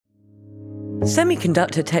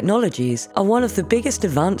Semiconductor technologies are one of the biggest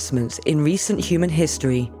advancements in recent human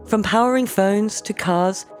history. From powering phones to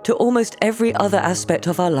cars to almost every other aspect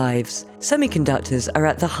of our lives, semiconductors are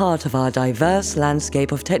at the heart of our diverse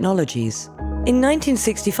landscape of technologies. In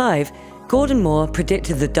 1965, Gordon Moore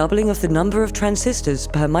predicted the doubling of the number of transistors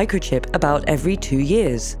per microchip about every 2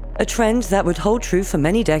 years, a trend that would hold true for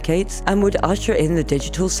many decades and would usher in the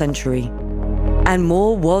digital century. And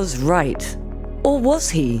Moore was right. Or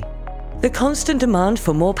was he? The constant demand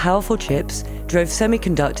for more powerful chips drove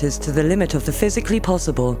semiconductors to the limit of the physically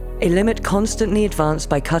possible, a limit constantly advanced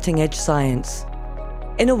by cutting-edge science.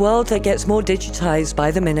 In a world that gets more digitized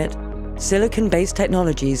by the minute, silicon-based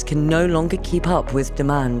technologies can no longer keep up with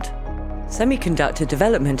demand. Semiconductor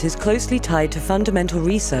development is closely tied to fundamental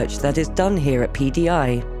research that is done here at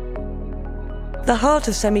PDI. The heart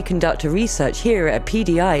of semiconductor research here at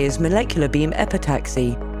PDI is molecular beam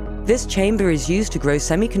epitaxy. This chamber is used to grow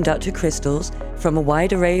semiconductor crystals from a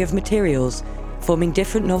wide array of materials, forming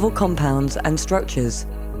different novel compounds and structures.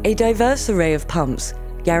 A diverse array of pumps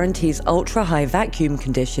guarantees ultra-high vacuum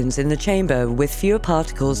conditions in the chamber with fewer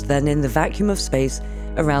particles than in the vacuum of space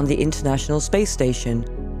around the International Space Station.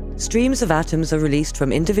 Streams of atoms are released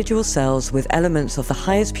from individual cells with elements of the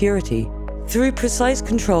highest purity. Through precise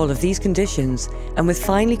control of these conditions and with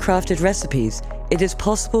finely crafted recipes, it is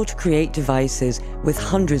possible to create devices with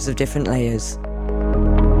hundreds of different layers.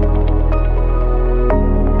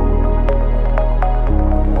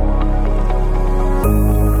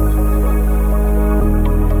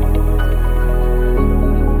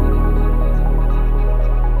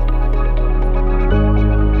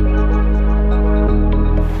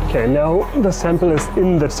 Okay, now the sample is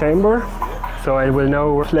in the chamber, so I will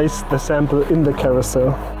now place the sample in the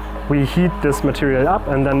carousel. We heat this material up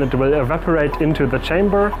and then it will evaporate into the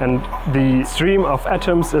chamber, and the stream of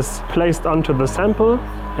atoms is placed onto the sample,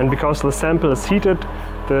 and because the sample is heated,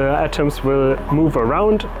 the atoms will move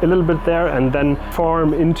around a little bit there and then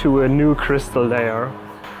form into a new crystal layer.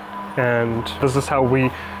 And this is how we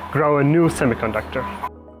grow a new semiconductor.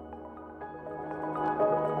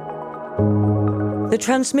 The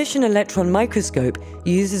transmission electron microscope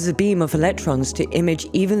uses a beam of electrons to image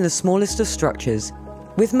even the smallest of structures.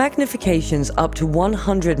 With magnifications up to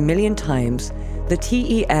 100 million times, the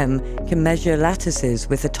TEM can measure lattices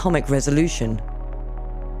with atomic resolution.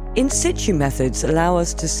 In situ methods allow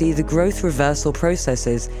us to see the growth reversal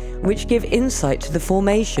processes, which give insight to the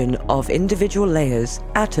formation of individual layers,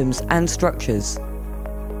 atoms, and structures.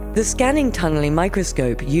 The scanning tunneling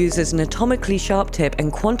microscope uses an atomically sharp tip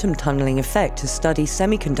and quantum tunneling effect to study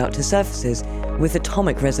semiconductor surfaces with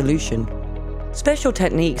atomic resolution. Special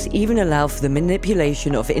techniques even allow for the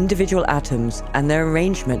manipulation of individual atoms and their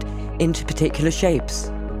arrangement into particular shapes.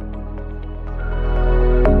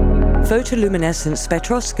 Photoluminescence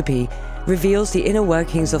spectroscopy reveals the inner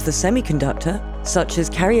workings of the semiconductor, such as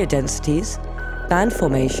carrier densities, band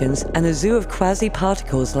formations, and a zoo of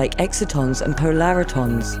quasi-particles like excitons and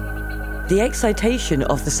polaritons. The excitation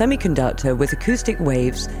of the semiconductor with acoustic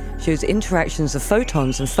waves shows interactions of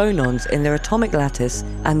photons and phonons in their atomic lattice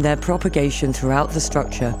and their propagation throughout the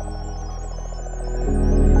structure.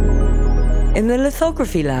 In the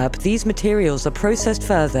lithography lab, these materials are processed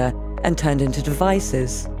further and turned into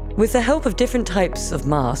devices. With the help of different types of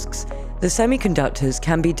masks, the semiconductors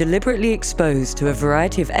can be deliberately exposed to a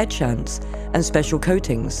variety of etchants and special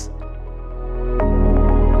coatings.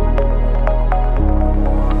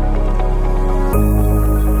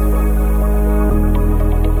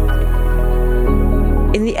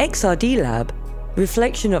 In the XRD lab,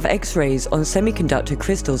 reflection of X-rays on semiconductor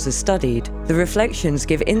crystals is studied. The reflections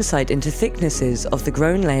give insight into thicknesses of the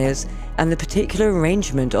grown layers and the particular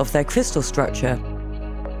arrangement of their crystal structure.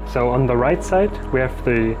 So on the right side we have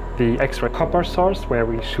the X-ray copper source, where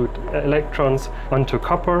we shoot electrons onto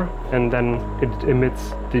copper and then it emits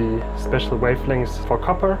the special wavelengths for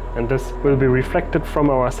copper, and this will be reflected from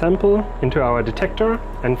our sample into our detector,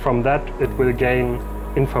 and from that it will gain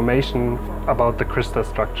information about the crystal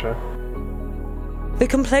structure. The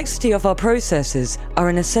complexity of our processes are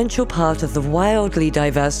an essential part of the wildly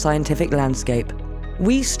diverse scientific landscape.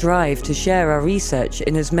 We strive to share our research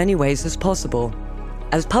in as many ways as possible.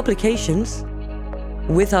 As publications,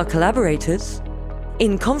 with our collaborators,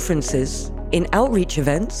 in conferences, in outreach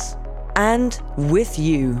events, and with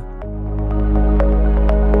you.